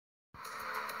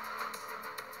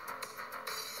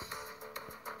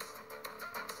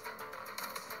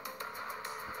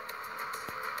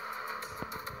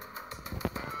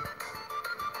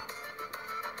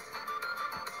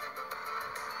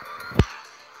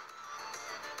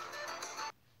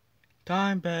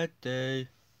Time bad day.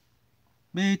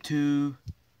 Me too.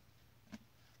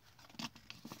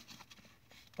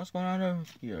 What's going on over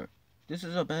here? This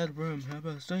is a bad room. Have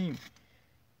a seam.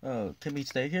 Oh, can we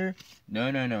stay here?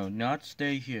 No, not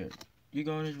stay here. You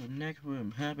go to the next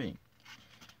room. Happy.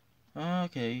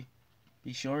 Okay.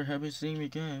 Be sure have a seam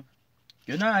again.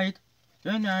 Good night.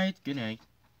 Good night. Good night.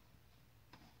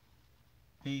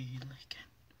 Hey, Lincoln.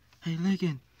 Hey,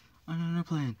 Lincoln. Another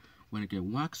plan. Wanna get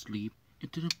walk sleep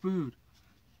into the food.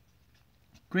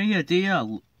 Great idea,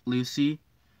 Lucy.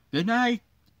 Good night.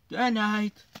 Good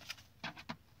night.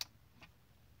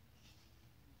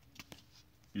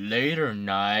 Later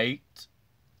night.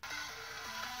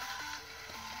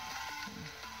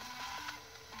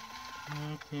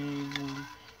 Okay,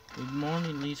 good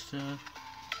morning, Lisa.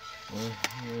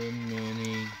 Good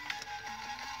morning.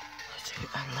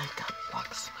 I like that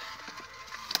box.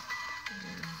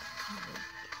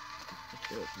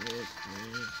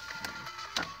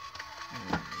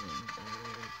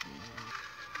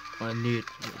 I need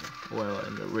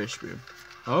in the restroom.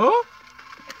 Oh?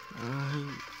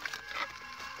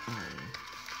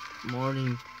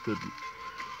 Morning, good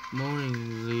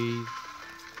morning, Lee.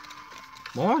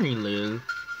 Morning, Lil.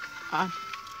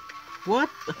 What?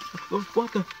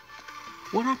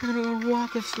 What happened to the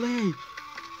walking slave?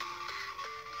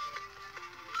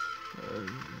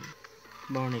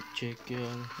 Morning,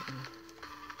 chicken.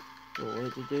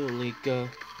 What to do, Lika?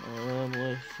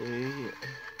 Let's see.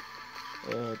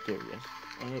 There it is.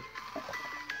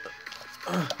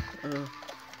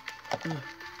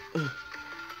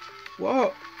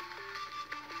 Whoa!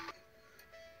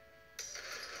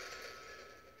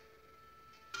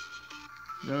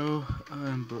 No,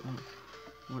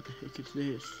 what the heck is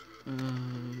this?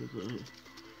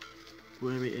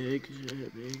 Baby eggs,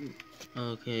 baby.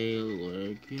 Okay,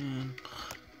 again.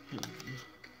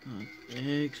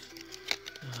 Eggs.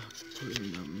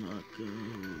 Putting them not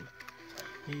good.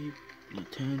 Maybe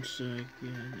 10 seconds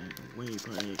and wait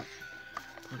for eggs.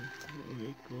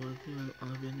 Wait for the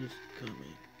oven is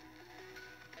coming.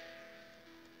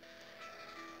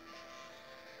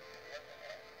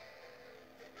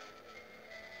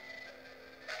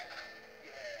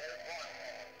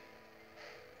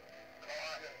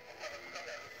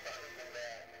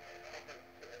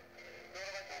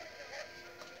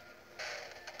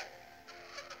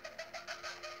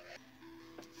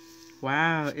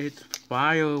 Wow, it's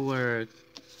fireworks.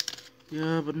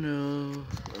 Yeah, but no.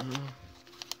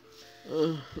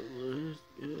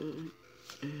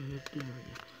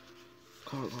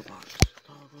 Cargo box.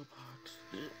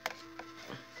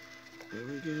 There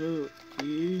we go.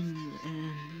 In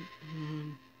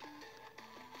and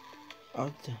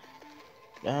out.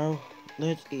 Now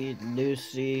let's eat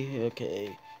Lucy.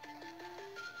 Okay.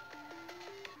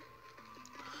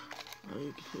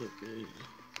 Okay.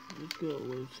 Let's go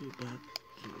Lucy back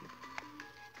to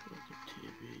the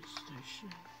TV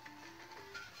station.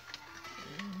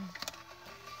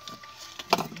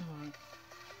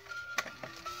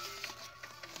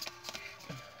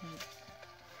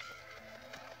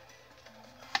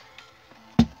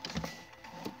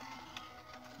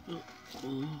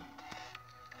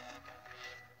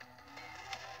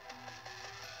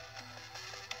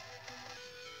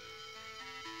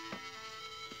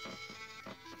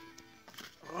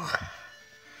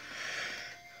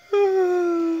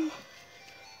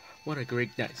 What a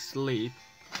great night's sleep.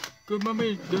 Good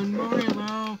morning,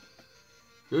 now.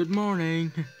 Good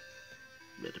morning.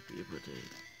 Better be a birthday.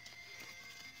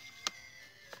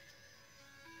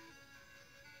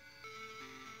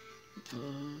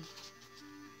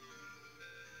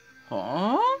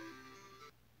 Huh?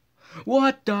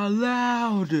 What the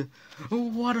loud?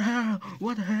 What the hell?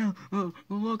 What the hell?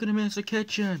 Look at him in the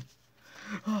kitchen.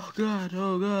 Oh God,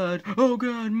 oh God, oh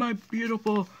God, my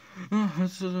beautiful.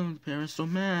 Parents so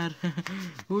mad.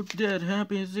 Who did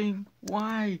happy thing?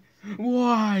 Why?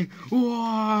 Why?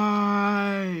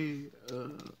 Why?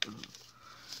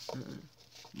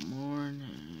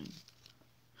 Morning.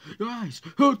 Guys,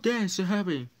 who danced so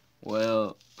happy?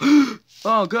 Well,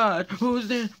 oh God, who's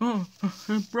there? Oh,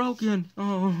 I'm broken.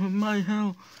 Oh, my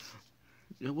hell.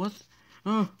 What?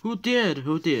 Oh, who did?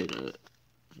 Who did?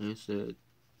 I said,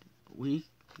 we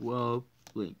will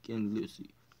Blink and Lucy.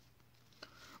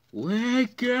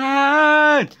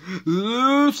 Lincoln!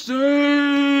 Lucy!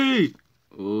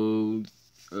 Oh,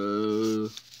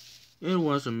 it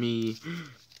wasn't me.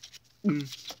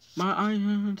 My eyes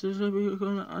is I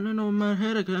don't know, my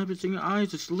head I kept seeing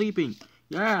eyes are sleeping.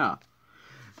 Yeah.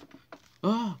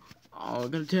 Oh, I'm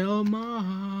gonna tell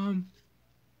Mom.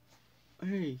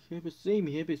 Hey, happy see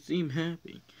me,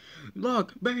 happy.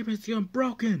 Look, baby's gone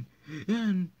broken.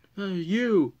 And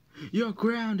you're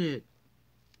grounded.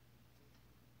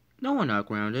 No, we're not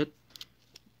grounded.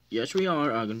 Yes, we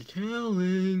are. I'm gonna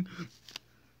telling.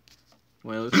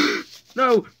 Well,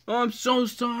 no, I'm so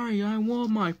sorry. I'm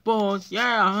on my fault.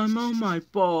 Yeah, I'm on my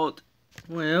fault.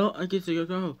 Well, I guess I gotta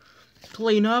go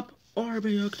clean up or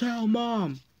be tell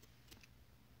mom.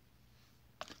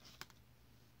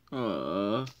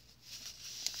 Uh.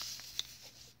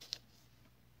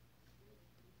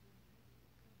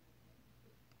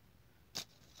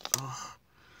 Oh.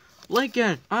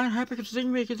 Lincoln, I'm happy to see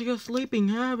me because you're sleeping,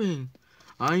 having.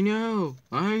 I know.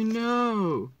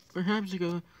 Perhaps you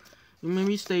go.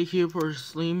 Maybe stay here for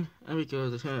sleep and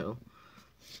because of hell.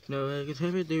 No, I can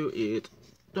have it do it.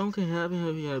 Don't get happy.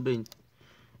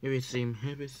 Happy seem.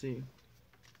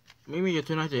 Maybe you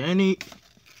turn out to any.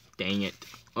 Dang it.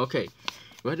 Okay,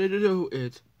 what did you do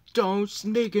is don't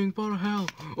sneaking for hell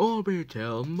or be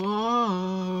tell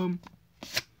mom.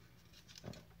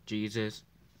 Jesus.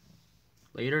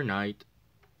 Later night.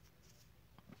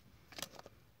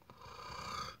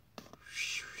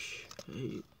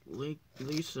 Hey,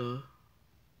 Lisa.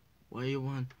 What do you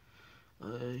want?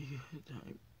 Go,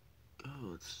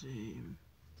 let's see.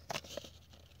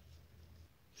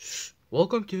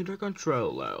 Welcome to the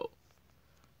control lounge.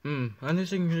 I didn't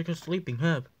think you can sleeping,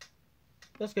 huh?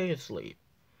 Let's get sleep.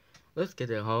 Let's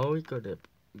get a home. We got a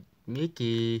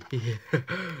Mickey.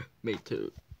 Me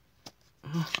too.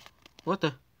 What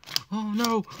the? Oh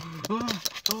no!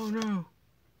 Oh no!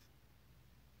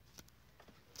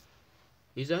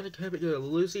 Is that a habit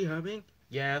Lucy having?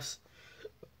 Yes.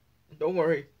 Don't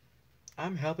worry.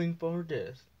 I'm helping for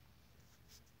this.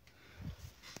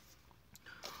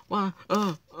 What?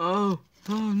 Oh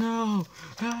no!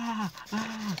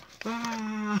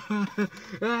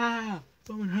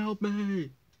 Someone help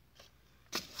me!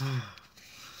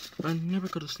 I'm never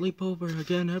gonna sleep over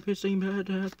again. Have you seen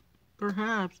that?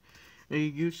 Perhaps.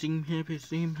 You seem happy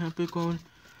going.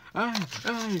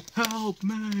 Hey, help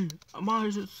me! My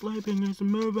sleeping is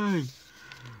moving.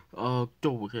 Oh,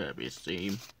 don't have you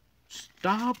seen.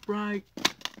 Stop right.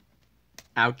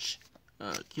 Ouch.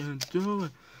 I can't do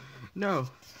it. No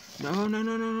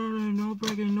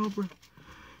breaking, no breaking.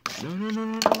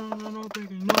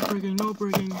 No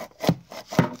breaking.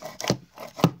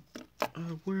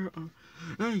 Where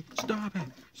hey, stop it.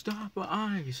 Stop my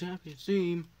eyes. Have you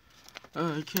seen?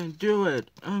 I can't do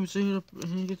it. I'm seeing a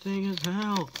thing as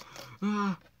hell.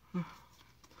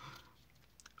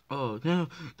 Oh no,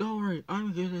 don't worry.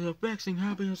 I'm getting a vexing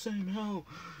happy the same hell.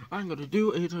 I'm gonna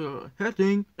do it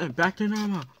heading and back to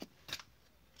normal.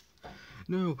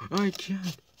 No, I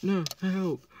can't. No,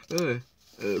 help. Okay.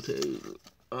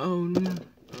 Oh no.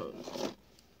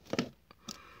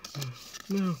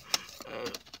 No.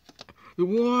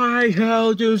 Why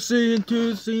hell do you see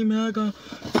into see mega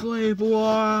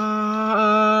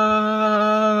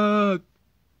sleepwalk?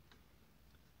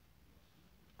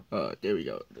 There we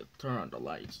go. Turn on the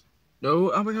lights.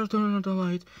 No, I'm gonna turn on the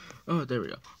lights. Oh, there we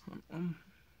go.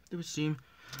 There we seem.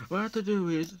 What I have to do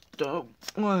is don't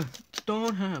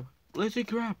have lazy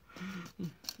crap.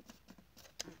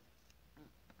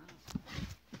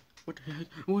 What the heck?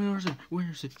 Where is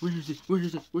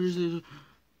it?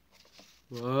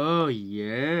 Oh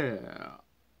yeah.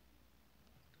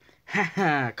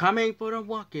 Haha, coming for the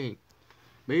walking.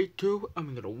 Me too.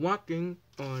 I'm gonna walking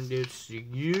on this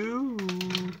you.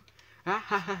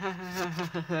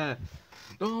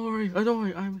 Don't worry,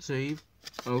 I'm safe.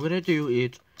 All I'm gonna do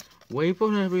is wait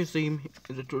for everything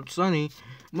to sunny.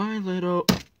 My little.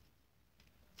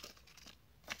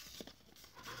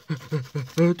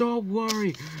 Don't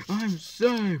worry, I'm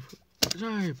safe.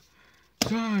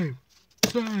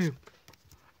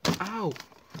 Ow.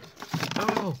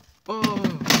 Ow.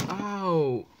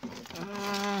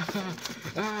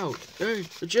 Ow. Hey,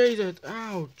 Jesus.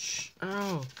 Ouch.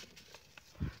 Ow.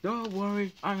 Don't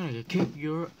worry, I'm gonna kick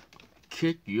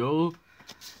your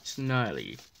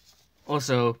snarly.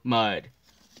 Also, mud.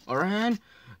 1,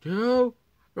 2,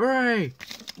 3.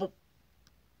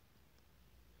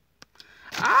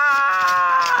 Ah!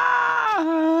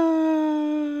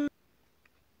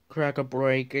 Crack a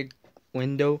break a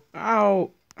window.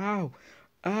 Ow.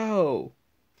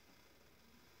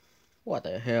 What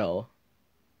the hell?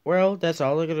 Well, that's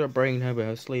all I got brain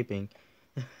about sleeping.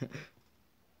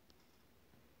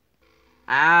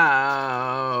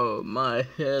 Ow, my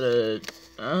headache.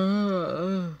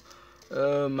 My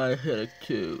headache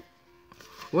too.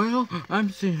 Well, I'm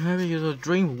still having a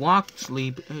dream walk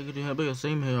sleep. Having the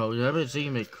same hell. You haven't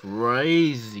seen me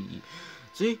crazy.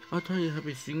 See, I'll tell you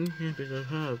happy sing happy to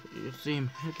have. You seem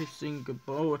happy sing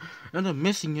goodbye. And I'm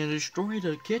missing and destroy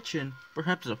the kitchen.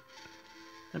 Perhaps to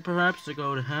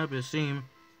go to happy seem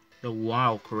the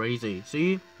wild crazy.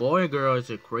 See, boy or girl is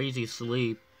a crazy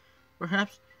sleep.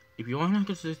 Perhaps if you want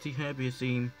to get the happy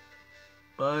scene,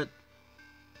 but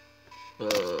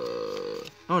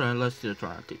hold on, let's still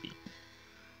try TV.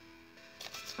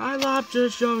 I love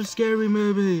this show, scary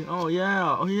movie. Oh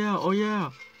yeah, oh yeah, oh yeah.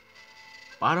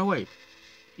 By the way,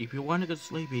 if you want to get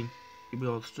sleepy, if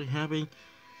you're still happy,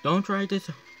 don't try this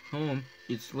at home.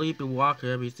 It's sleepy, walk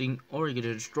everything, or you get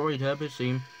destroyed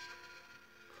everything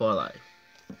for life.